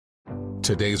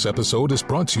Today's episode is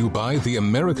brought to you by the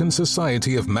American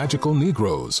Society of Magical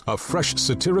Negroes, a fresh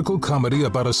satirical comedy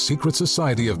about a secret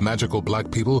society of magical black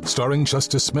people starring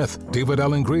Justice Smith, David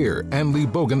Alan Grier, Ann Lee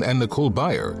Bogan, and Nicole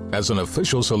Byer. As an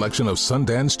official selection of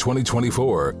Sundance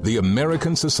 2024, the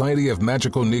American Society of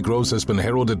Magical Negroes has been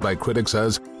heralded by critics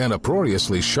as an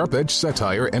uproariously sharp-edged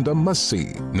satire and a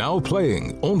must-see. Now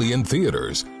playing only in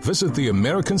theaters. Visit the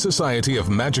American Society of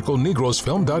Magical Negroes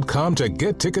Film.com to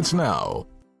get tickets now.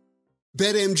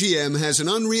 BetMGM has an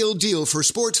unreal deal for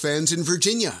sports fans in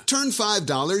Virginia. Turn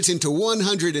 $5 into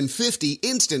 $150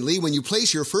 instantly when you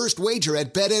place your first wager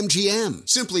at BetMGM.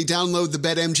 Simply download the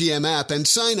BetMGM app and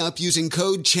sign up using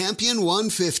code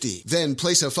CHAMPION150. Then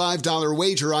place a $5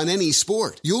 wager on any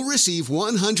sport. You'll receive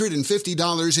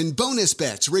 $150 in bonus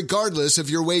bets regardless of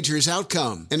your wager's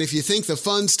outcome. And if you think the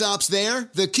fun stops there,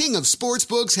 the King of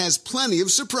Sportsbooks has plenty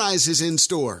of surprises in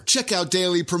store. Check out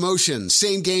daily promotions,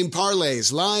 same-game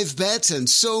parlays, live bets, and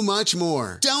so much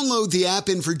more. Download the app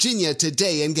in Virginia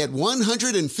today and get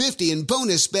 $150 in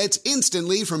bonus bets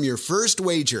instantly from your first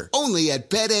wager. Only at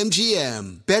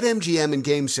BetMGM. BetMGM and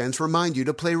GameSense remind you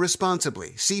to play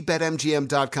responsibly. See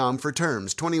BetMGM.com for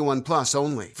terms. 21 plus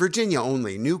only. Virginia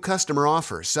only. New customer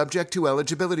offer. Subject to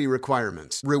eligibility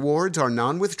requirements. Rewards are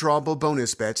non-withdrawable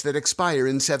bonus bets that expire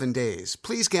in 7 days.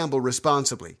 Please gamble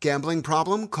responsibly. Gambling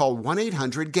problem? Call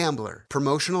 1-800-GAMBLER.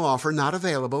 Promotional offer not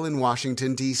available in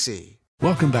Washington, D.C.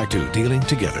 Welcome back to Dealing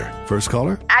Together. First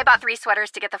caller? I bought 3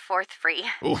 sweaters to get the 4th free.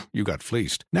 Oh, you got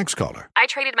fleeced. Next caller? I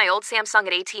traded my old Samsung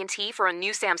at AT&T for a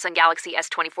new Samsung Galaxy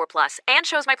S24 Plus and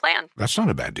chose my plan. That's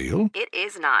not a bad deal. It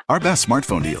is not. Our best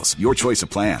smartphone deals. Your choice of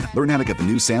plan. Learn how to get the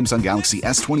new Samsung Galaxy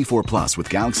S24 Plus with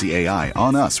Galaxy AI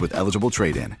on us with eligible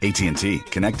trade-in. AT&T.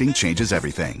 Connecting changes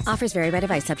everything. Offers vary by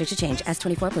device. Subject to change.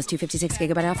 S24 plus 256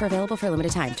 gigabyte offer available for a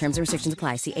limited time. Terms and restrictions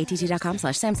apply. See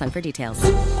att.com/Samsung for details.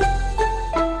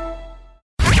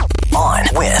 On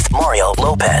with Mario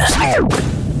Lopez.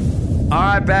 All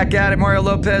right, back at it. Mario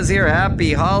Lopez here.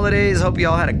 Happy holidays. Hope you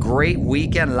all had a great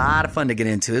weekend. A lot of fun to get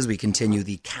into as we continue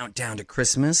the countdown to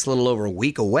Christmas. A little over a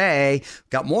week away.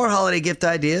 Got more holiday gift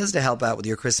ideas to help out with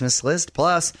your Christmas list.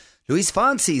 Plus, Luis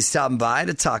Fonsi's stopping by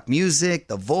to talk music,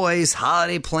 The Voice,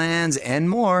 holiday plans, and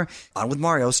more. On with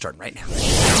Mario, starting right now.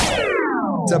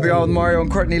 What's up, y'all? With Mario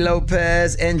and Courtney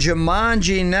Lopez. And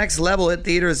Jumanji Next Level hit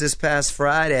theaters this past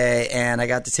Friday, and I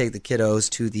got to take the kiddos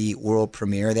to the world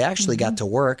premiere. They actually got to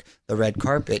work the red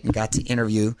carpet and got to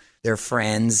interview their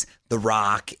friends, The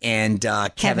Rock and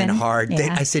Kevin Hart.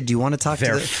 Yeah. I said, do you want to talk to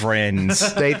They're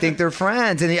friends. They think they're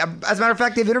friends. And as a matter of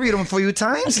fact, they've interviewed them a few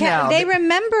times now. They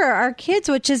remember our kids,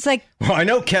 which is like... Well, I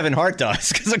know Kevin Hart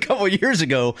does, because a couple of years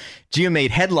ago, Gia made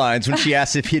headlines when she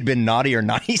asked if he'd been naughty or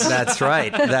nice. That's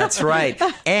right. That's right.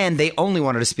 And they only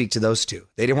wanted to speak to those two.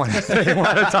 They didn't want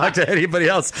to talk to anybody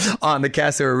else on the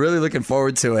cast. They were really looking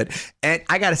forward to it. And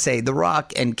I got to say, The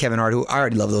Rock and Kevin Hart, who I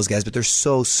already love those guys, but they're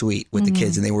so sweet with the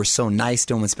kids, and they were so nice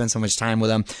to them and spent so much time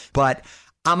with them. But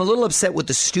I'm a little upset with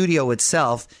the studio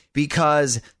itself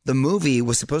because the movie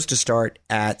was supposed to start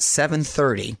at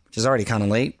 7:30, which is already kind of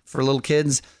late for little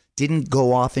kids. Didn't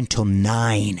go off until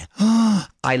 9.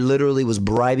 I literally was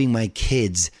bribing my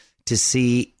kids to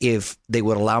see if they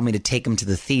would allow me to take them to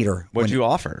the theater. What'd you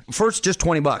offer? First, just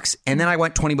 $20. And then I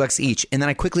went $20 each. And then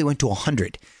I quickly went to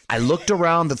 $100. I looked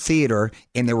around the theater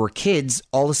and there were kids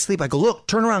all asleep. I go, look,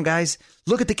 turn around, guys.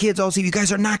 Look at the kids all asleep. You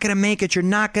guys are not going to make it. You're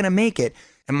not going to make it.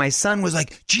 And my son was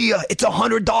like, Gia, it's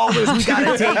 $100. We got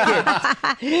to take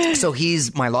it. So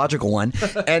he's my logical one.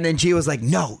 And then Gia was like,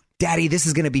 no, Daddy, this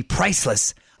is going to be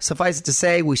priceless. Suffice it to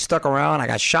say, we stuck around. I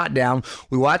got shot down.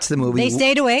 We watched the movie. They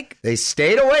stayed awake. They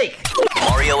stayed awake.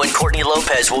 Mario and Courtney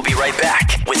Lopez will be right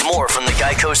back with more from the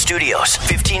Geico Studios.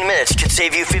 15 minutes could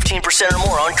save you 15% or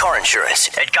more on car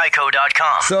insurance at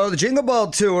geico.com. So the Jingle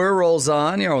Ball Tour rolls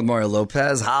on. You're with Mario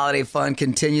Lopez. Holiday fun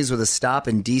continues with a stop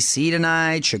in D.C.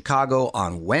 tonight, Chicago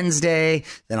on Wednesday.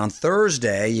 Then on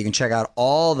Thursday, you can check out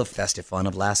all the festive fun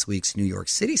of last week's New York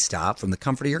City stop from the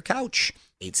comfort of your couch.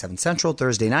 8/7 Central,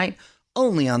 Thursday night.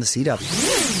 Only on the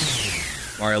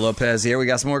CW. Mario Lopez here. We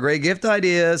got some more great gift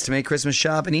ideas to make Christmas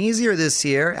shopping easier this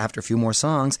year. After a few more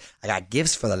songs, I got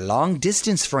gifts for the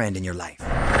long-distance friend in your life.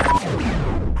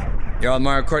 You're on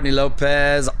Mario Courtney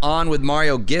Lopez. On with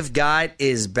Mario Gift Guide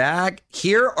is back.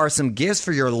 Here are some gifts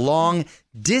for your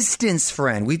long-distance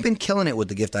friend. We've been killing it with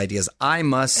the gift ideas, I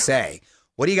must say.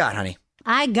 What do you got, honey?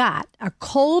 I got a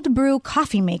cold brew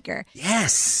coffee maker.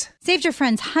 Yes. Saved your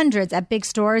friends hundreds at big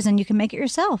stores, and you can make it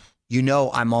yourself. You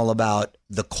know I'm all about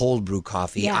the cold brew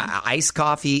coffee. Yeah. Iced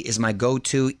coffee is my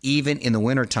go-to even in the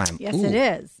wintertime. Yes, it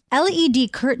is.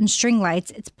 LED curtain string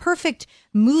lights. It's perfect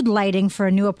mood lighting for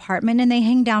a new apartment, and they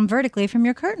hang down vertically from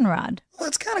your curtain rod. Well,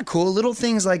 that's kind of cool. Little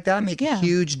things like that make a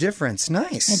huge difference.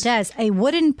 Nice. It does. A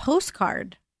wooden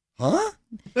postcard. Huh?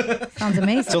 Sounds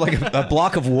amazing. So like a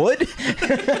block of wood?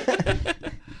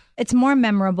 It's more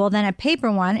memorable than a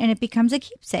paper one, and it becomes a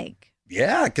keepsake.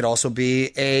 Yeah, it could also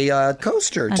be a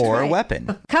coaster or a weapon.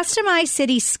 Customized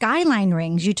city skyline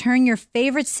rings. You turn your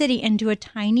favorite city into a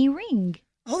tiny ring.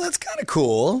 Oh, that's kind of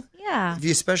cool. Yeah.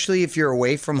 Especially if you're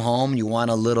away from home, you want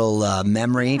a little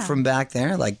memory from back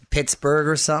there, like Pittsburgh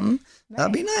or something.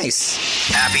 That'd be nice.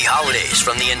 Happy holidays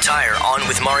from the entire On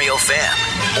With Mario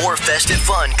fam. More festive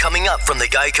fun coming up from the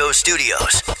Geico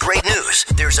Studios. Great news.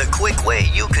 There's a quick way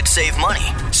you could save money.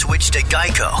 Switch to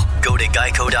Geico. Go to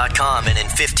geico.com and in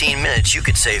 15 minutes you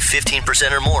could save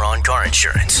 15% or more on car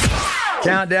insurance.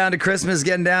 Countdown to Christmas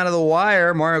getting down to the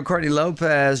wire. Mario Courtney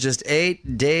Lopez, just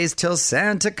 8 days till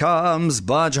Santa comes.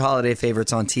 Bunch of holiday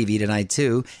favorites on TV tonight,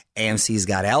 too. AMC's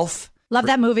got Elf. Love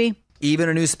that movie. Even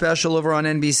a new special over on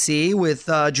NBC with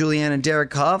Julianne and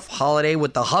Derek Huff. Holiday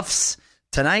with the Huffs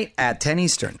tonight at 10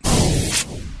 Eastern.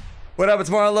 What up?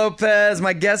 It's Mario Lopez.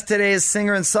 My guest today is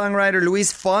singer and songwriter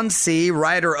Luis Fonsi,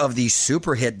 writer of the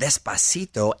super hit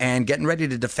Despacito, and getting ready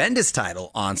to defend his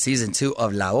title on season 2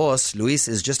 of La Voz. Luis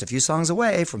is just a few songs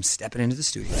away from stepping into the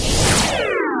studio.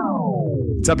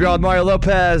 What's up, y'all? Mario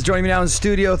Lopez. Joining me now in the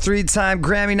studio, 3-time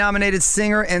Grammy-nominated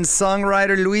singer and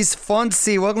songwriter Luis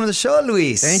Fonsi. Welcome to the show,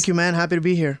 Luis. Thank you, man. Happy to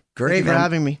be here. Great, Thank you for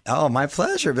having me. Oh, my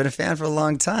pleasure. Been a fan for a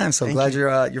long time, so Thank glad you.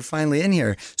 you're finally in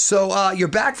here. So you're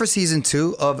back for season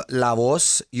 2 of La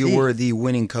Voz. You were the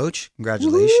winning coach.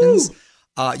 Congratulations.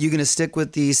 You gonna stick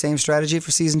with the same strategy for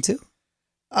season 2?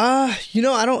 I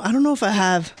don't know if I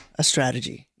have a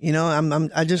strategy.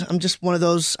 I'm just one of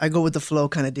those I go with the flow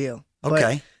kind of deal.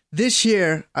 Okay. But this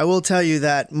year, I will tell you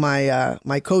that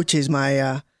my coaches,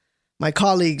 my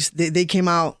colleagues, they came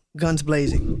out guns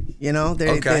blazing.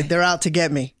 They're out to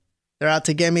get me. They're out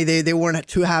to get me. They weren't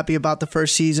too happy about the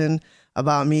first season,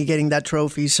 about me getting that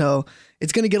trophy. So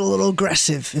it's going to get a little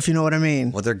aggressive, if you know what I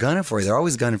mean. Well, they're gunning for you. They're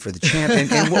always gunning for the champ.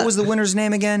 And what was the winner's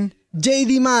name again?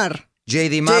 J.D. Mar.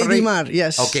 J.D. Mar. J.D. Mar,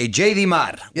 yes. Okay, J.D.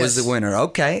 Mar was the winner.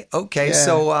 Okay. Yeah.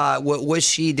 So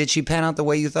did she pan out the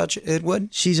way you thought it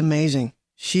would? She's amazing.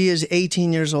 She is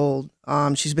 18 years old.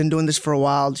 She's been doing this for a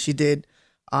while. She did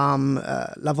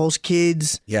La Voz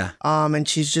Kids. Yeah. And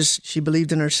she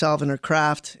believed in herself and her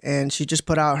craft, and she just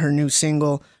put out her new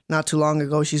single not too long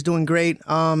ago. She's doing great.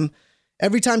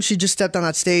 Every time she just stepped on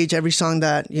that stage, every song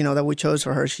that we chose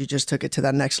for her, she just took it to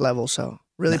that next level. So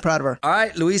really proud of her. All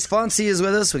right, Luis Fonsi is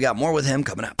with us. We got more with him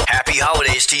coming up. Happy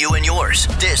holidays to you and yours.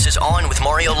 This is On With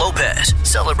Mario Lopez,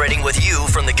 celebrating with you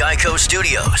from the Geico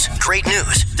Studios. Great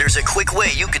news. There's a quick way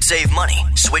you could save money.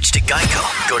 Switch to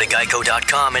Geico. Go to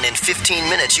geico.com and in 15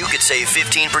 minutes you could save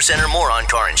 15% or more on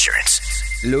car insurance.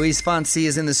 Luis Fonsi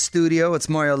is in the studio. It's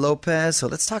Mario Lopez. So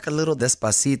let's talk a little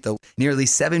Despacito. Nearly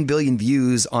 7 billion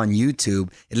views on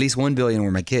YouTube. At least 1 billion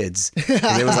were my kids.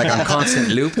 It was like on constant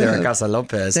loop there at Casa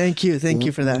Lopez. Thank you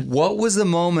for that. What was the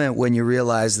moment when you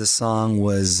realized the song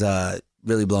was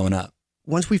really blowing up?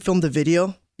 Once we filmed the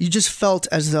video, you just felt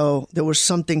as though there was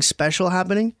something special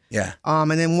happening. Yeah.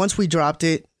 And then once we dropped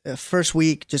it, first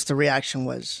week, just the reaction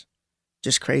was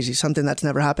just crazy. Something that's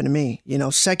never happened to me.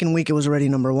 Second week, it was already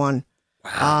number 1.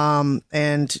 Wow.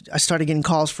 And I started getting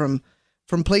calls from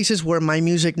places where my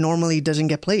music normally doesn't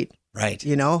get played. Right.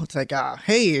 It's like,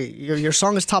 hey, your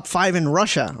song is top 5 in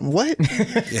Russia. What?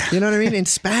 Yeah. You know what I mean? In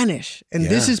Spanish. And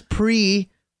this is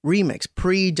pre-remix,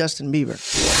 pre-Justin Bieber.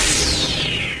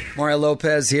 Mario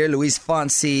Lopez here. Luis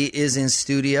Fonsi is in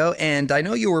studio. And I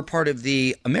know you were part of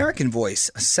the American Voice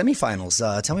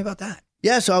semifinals. Tell me about that.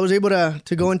 Yeah, so I was able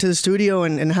to go into the studio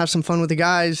and have some fun with the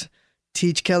guys.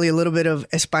 Teach Kelly a little bit of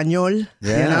Espanol,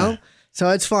 So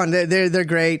it's fun. They're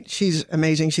great. She's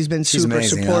amazing. She's been super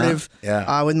supportive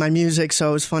with my music.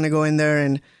 So it's fun to go in there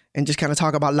and just kind of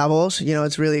talk about La Voz.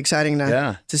 It's really exciting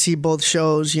to see both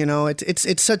shows.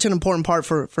 It's such an important part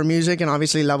for music, and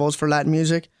obviously La Voz for Latin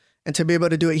music. And to be able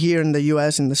to do it here in the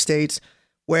U.S., in the States,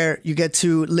 where you get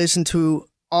to listen to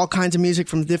all kinds of music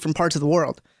from different parts of the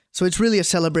world. So it's really a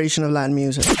celebration of Latin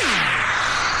music.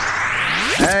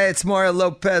 Hey, it's Mario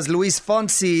Lopez. Luis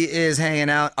Fonsi is hanging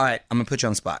out. All right, I'm going to put you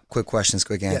on the spot. Quick questions,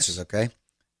 quick answers, okay?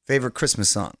 Favorite Christmas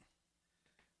song?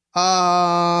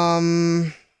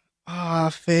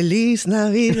 Feliz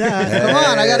Navidad. Come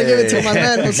on, I got to give it to my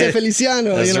man, Jose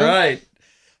Feliciano. That's right.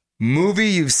 Movie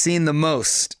you've seen the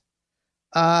most?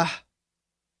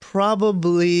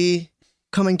 Probably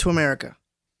Coming to America.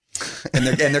 And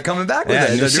they're coming back with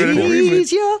it. They're doing a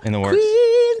reboot. In the works.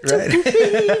 Right.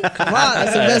 Come on,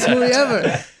 that's the best movie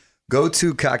ever.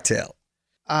 Go-to cocktail.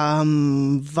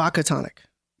 Vodka tonic.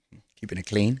 Keeping it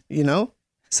clean. You know?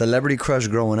 Celebrity crush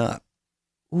growing up.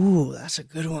 Ooh, that's a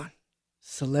good one.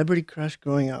 Celebrity crush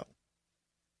growing up.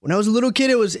 When I was a little kid,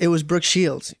 it was Brooke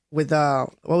Shields with what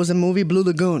was the movie Blue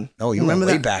Lagoon? Oh, you remember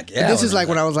went way that? back. Yeah, this is like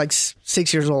when I was like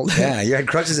 6 years old. Yeah, you had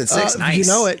crushes at 6. Nice. You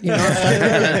know it. You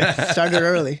know, started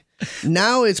early.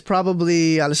 Now it's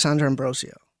probably Alessandra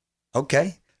Ambrosio.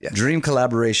 Okay. Yeah. Dream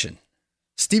collaboration.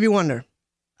 Stevie Wonder.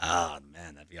 Oh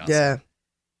man, that'd be awesome. Yeah.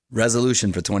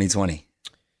 Resolution for 2020.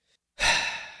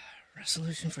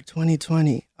 Resolution for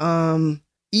 2020.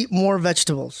 Eat more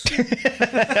vegetables.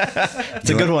 It's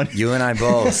a good one. You and I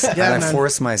both. Yeah, and I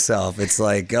force myself. It's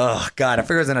like, oh, God, I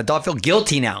figure as an adult, I feel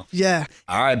guilty now. Yeah.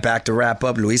 All right, back to wrap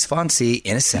up. Luis Fonsi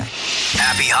in a sec.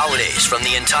 Happy holidays from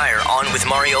the entire On With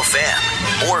Mario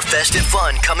fam. More festive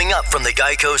fun coming up from the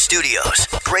Geico Studios.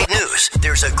 Great news.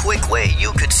 There's a quick way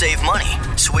you could save money.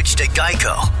 Switch to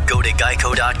Geico. Go to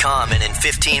geico.com and in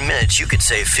 15 minutes you could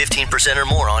save 15% or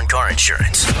more on car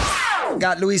insurance.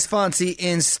 Got Luis Fonsi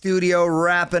in studio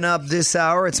wrapping up this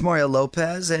hour. It's Mario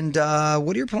Lopez. And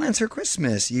what are your plans for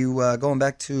Christmas? You going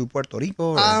back to Puerto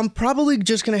Rico? Or? I'm probably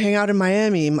just going to hang out in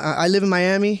Miami. I live in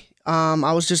Miami.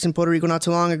 I was just in Puerto Rico not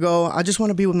too long ago. I just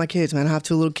want to be with my kids, man. I have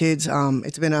 2 little kids.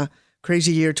 It's been a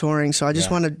crazy year touring, so I just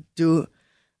want to do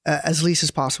as least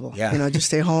as possible. Yeah. You know, just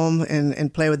stay home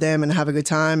and play with them and have a good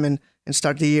time and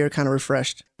start the year kind of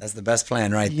refreshed. That's the best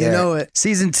plan right there. You know it.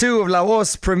 Season 2 of La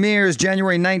Voz premieres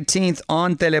January 19th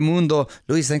on Telemundo.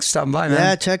 Luis, thanks for stopping by, man.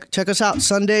 Yeah, check us out.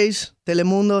 Sundays,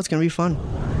 Telemundo. It's going to be fun.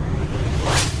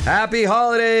 Happy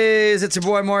holidays. It's your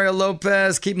boy Mario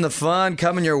Lopez, keeping the fun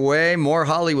coming your way. More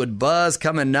Hollywood buzz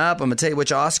coming up. I'm going to tell you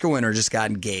which Oscar winner just got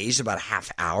engaged about a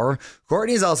half hour.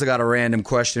 Courtney's also got a random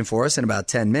question for us in about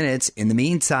 10 minutes. In the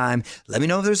meantime, let me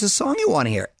know if there's a song you want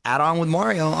to hear. Add On With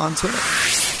Mario on Twitter.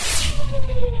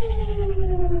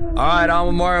 All right, On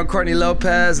With Mario and Courtney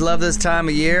Lopez. Love this time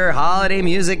of year. Holiday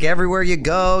music everywhere you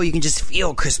go. You can just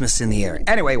feel Christmas in the air.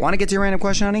 Anyway, want to get to your random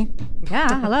question, honey?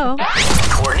 Yeah, hello.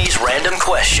 Courtney's random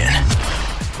question.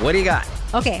 What do you got?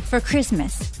 Okay, for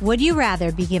Christmas, would you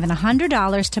rather be given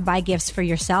 $100 to buy gifts for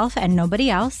yourself and nobody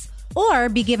else, or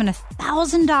be given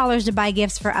 $1,000 to buy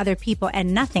gifts for other people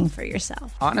and nothing for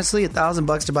yourself? Honestly,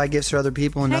 $1,000 to buy gifts for other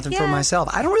people and Heck nothing yeah. for myself.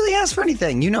 I don't really ask for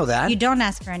anything. You know that. You don't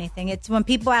ask for anything. It's when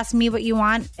people ask me what you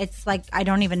want, it's like I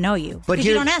don't even know you. But Because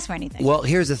you don't ask for anything. Well,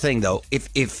 here's the thing, though.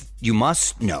 If you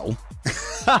must know,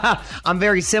 I'm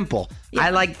very simple. Yeah.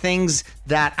 I like things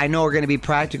that I know are going to be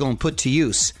practical and put to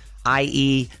use,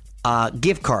 i.e.,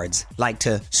 gift cards, like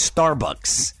to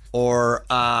Starbucks. Or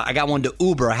I got one to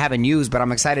Uber I haven't used, but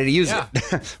I'm excited to use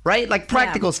it. Right? Like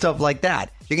practical stuff like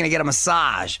that. You're going to get a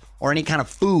massage or any kind of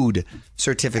food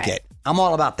certificate. Right. I'm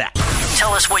all about that.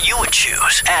 Tell us what you would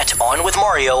choose at On With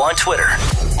Mario on Twitter.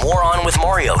 More On With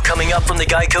Mario coming up from the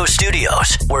Geico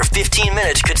Studios, where 15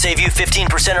 minutes could save you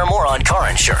 15% or more on car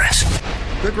insurance.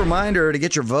 Quick reminder to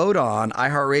get your vote on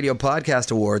iHeartRadio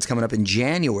Podcast Awards coming up in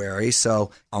January.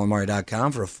 So,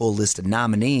 onwithmario.com for a full list of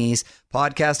nominees.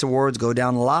 Podcast Awards go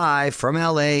down live from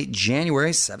LA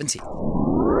January 17th.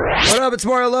 What up? It's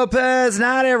Mario Lopez.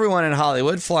 Not everyone in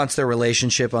Hollywood flaunts their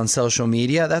relationship on social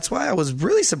media. That's why I was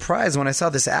really surprised when I saw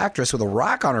this actress with a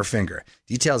rock on her finger.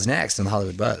 Details next on the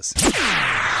Hollywood Buzz.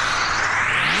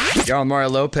 You're on Mario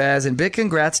Lopez, and big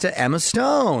congrats to Emma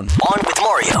Stone. On With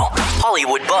Mario,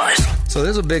 Hollywood Buzz. So this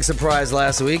was a big surprise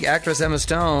last week. Actress Emma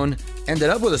Stone ended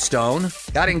up with a stone,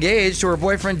 got engaged to her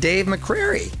boyfriend Dave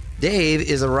McCrary. Dave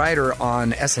is a writer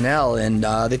on SNL,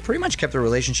 and they pretty much kept their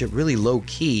relationship really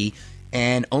low-key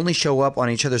and only show up on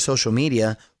each other's social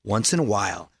media once in a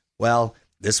while. Well,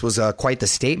 this was quite the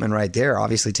statement right there,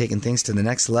 obviously taking things to the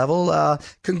next level.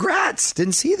 Congrats!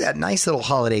 Didn't see that nice little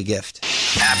holiday gift.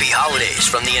 Happy holidays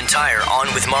from the entire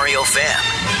On With Mario fam.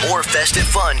 More festive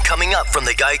fun coming up from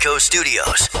the Geico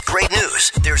Studios. Great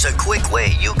news. There's a quick way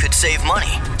you could save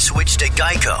money. Switch to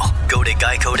Geico. Go to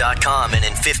geico.com and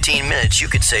in 15 minutes you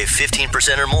could save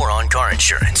 15% or more on car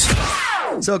insurance.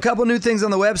 So a couple new things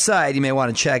on the website you may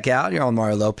want to check out. You're on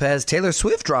Mario Lopez. Taylor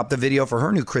Swift dropped the video for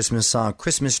her new Christmas song,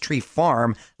 Christmas Tree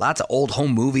Farm. Lots of old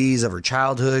home movies of her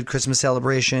childhood, Christmas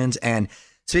celebrations. And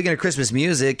speaking of Christmas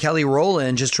music, Kelly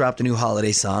Rowland just dropped a new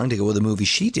holiday song to go with a movie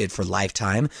she did for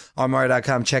Lifetime. On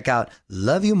Mario.com, check out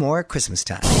Love You More at Christmas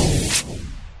Time.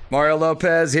 Mario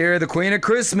Lopez here. The Queen of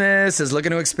Christmas is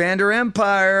looking to expand her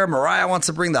empire. Mariah wants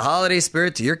to bring the holiday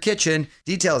spirit to your kitchen.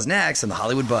 Details next on the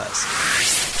Hollywood Buzz.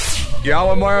 You're on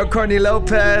with Mario Courtney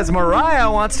Lopez.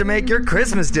 Mariah wants to make your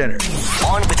Christmas dinner.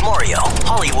 On With Mario,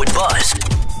 Hollywood Buzz.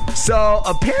 So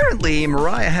apparently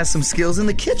Mariah has some skills in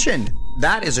the kitchen.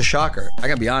 That is a shocker. I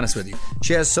gotta be honest with you.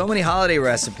 She has so many holiday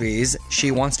recipes,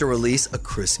 she wants to release a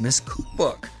Christmas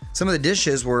cookbook. Some of the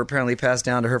dishes were apparently passed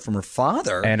down to her from her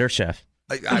father. And her chef.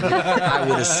 I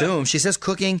would assume. She says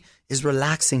cooking is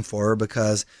relaxing for her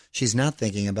because she's not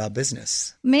thinking about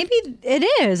business. Maybe it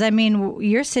is. I mean,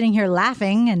 you're sitting here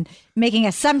laughing and making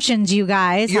assumptions, you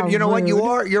guys. You know what?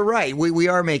 You're right. We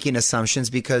are making assumptions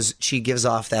because she gives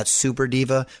off that super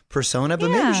diva persona,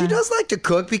 but maybe she does like to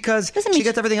cook because she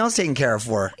gets everything else taken care of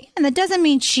for her. And that doesn't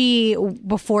mean she,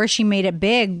 before she made it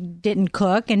big, didn't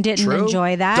cook and didn't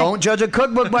enjoy that. Don't judge a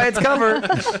cookbook by its cover.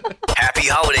 Happy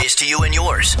holidays to you and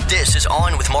yours. This is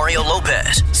On with Mario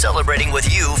Lopez, celebrating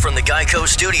with you from the Geico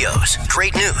Studios.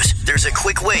 Great news. There's a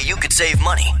quick way you could save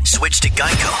money. Switch to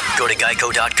Geico. Go to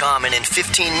geico.com and in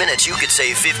 15 minutes you could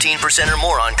save 15% or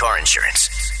more on car insurance.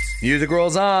 Music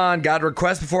rolls on. Got a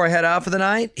request before I head out for the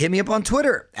night? Hit me up on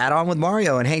Twitter,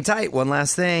 @OnWithMario, and hang tight. One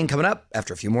last thing coming up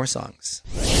after a few more songs.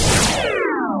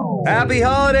 Happy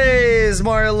holidays!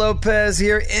 Mario Lopez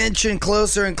here, inching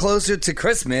closer and closer to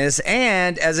Christmas.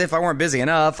 And as if I weren't busy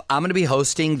enough, I'm going to be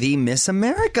hosting the Miss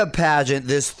America pageant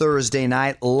this Thursday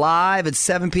night, live at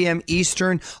 7 p.m.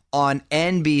 Eastern on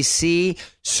NBC,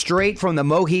 straight from the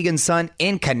Mohegan Sun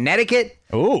in Connecticut.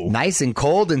 Ooh. Nice and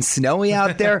cold and snowy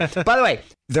out there. By the way,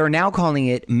 they're now calling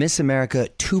it Miss America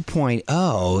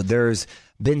 2.0. There's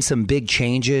been some big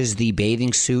changes. The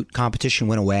bathing suit competition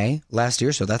went away last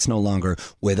year, so that's no longer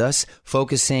with us.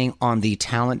 Focusing on the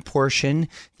talent portion,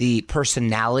 the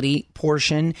personality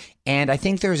portion, and I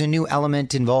think there's a new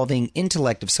element involving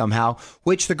intellect of somehow,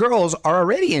 which the girls are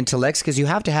already intellects because you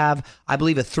have to have, I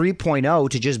believe, a 3.0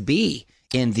 to just be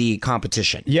in the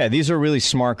competition. Yeah, these are really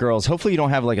smart girls. Hopefully you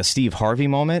don't have like a Steve Harvey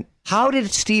moment. How did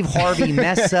Steve Harvey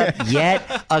mess up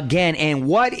yet again? And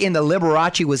what in the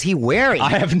Liberace was he wearing? I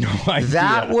have no idea.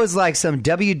 That was like some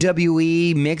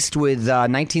WWE mixed with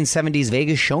 1970s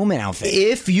Vegas showman outfit.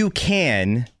 If you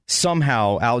can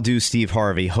somehow outdo Steve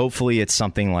Harvey, hopefully it's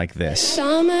something like this.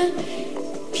 Some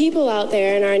people out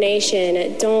there in our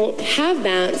nation don't have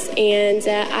maps, and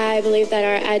I believe that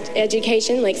our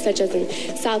education, like such as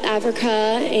in South Africa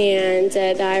and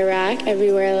the Iraq,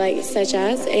 everywhere like such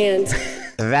as, and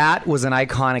that was an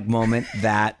iconic moment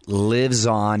that lives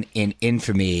on in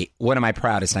infamy. One of my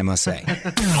proudest, I must say.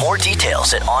 More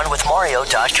details at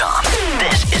OnWithMario.com.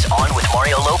 This is On with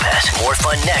Mario Lopez. More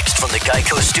fun next from the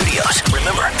Geico Studios.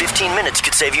 Remember, 15 minutes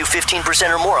could save you 15%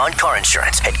 or more on car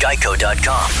insurance at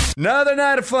Geico.com. Another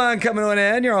night of fun coming to an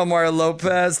end. You're on Mario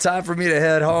Lopez. Time for me to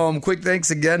head home. Quick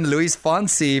thanks again to Luis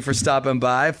Fonsi for stopping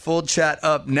by. Full chat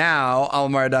up now.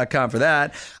 OnWithMario.com for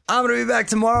that. I'm going to be back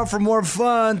tomorrow for more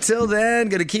fun. Till then,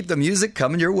 going to keep the music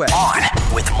coming your way.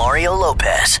 On with Mario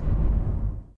Lopez.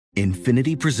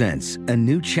 Infiniti presents a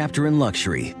new chapter in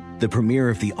luxury, the premiere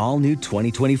of the all-new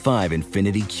 2025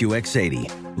 Infiniti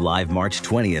QX80, live March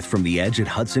 20th from the Edge at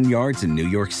Hudson Yards in New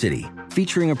York City,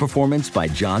 featuring a performance by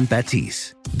John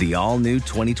Batiste. The all-new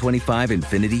 2025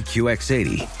 Infiniti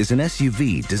QX80 is an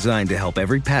SUV designed to help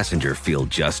every passenger feel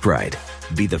just right.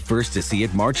 Be the first to see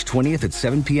it March 20th at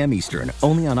 7 p.m. Eastern,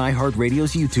 only on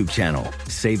iHeartRadio's YouTube channel.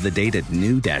 Save the date at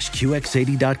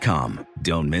new-QX80.com.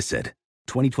 Don't miss it.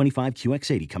 2025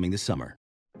 QX80 coming this summer.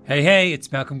 Hey,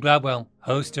 it's Malcolm Gladwell,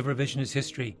 host of Revisionist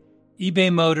History.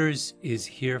 eBay Motors is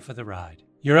here for the ride.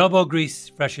 Your elbow grease,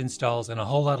 fresh installs, and a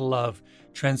whole lot of love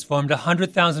transformed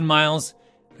 100,000 miles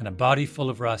and a body full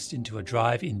of rust into a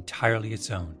drive entirely its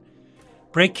own.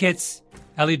 Brake kits,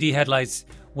 LED headlights,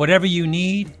 whatever you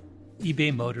need,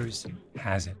 eBay Motors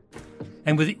has it.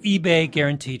 And with eBay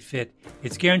Guaranteed Fit,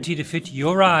 it's guaranteed to fit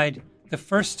your ride the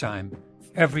first time,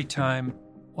 every time,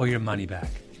 or your money back.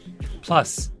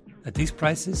 Plus, at these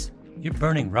prices, you're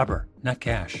burning rubber, not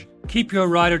cash. Keep your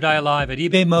ride or die alive at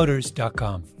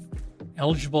ebaymotors.com.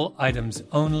 Eligible items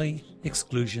only.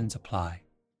 Exclusions apply.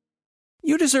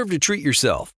 You deserve to treat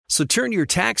yourself, so turn your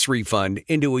tax refund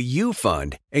into a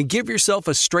U-Fund and give yourself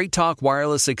a Straight Talk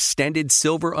Wireless Extended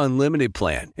Silver Unlimited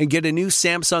plan and get a new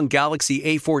Samsung Galaxy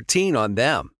A14 on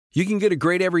them. You can get a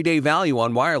great everyday value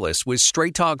on wireless with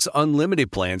Straight Talk's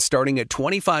Unlimited plan starting at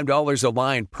 $25 a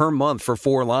line per month for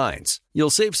 4 lines. You'll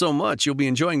save so much you'll be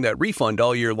enjoying that refund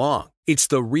all year long. It's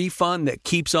the refund that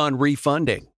keeps on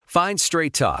refunding. Find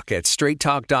Straight Talk at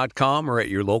straighttalk.com or at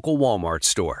your local Walmart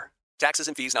store. Taxes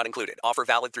and fees not included. Offer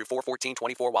valid through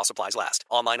 4/14/24 while supplies last.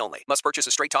 Online only. Must purchase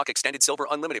a Straight Talk Extended Silver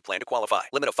Unlimited plan to qualify.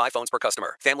 Limit of 5 phones per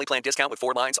customer. Family plan discount with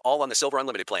 4 lines, all on the Silver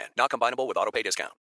Unlimited plan. Not combinable with autopay discount.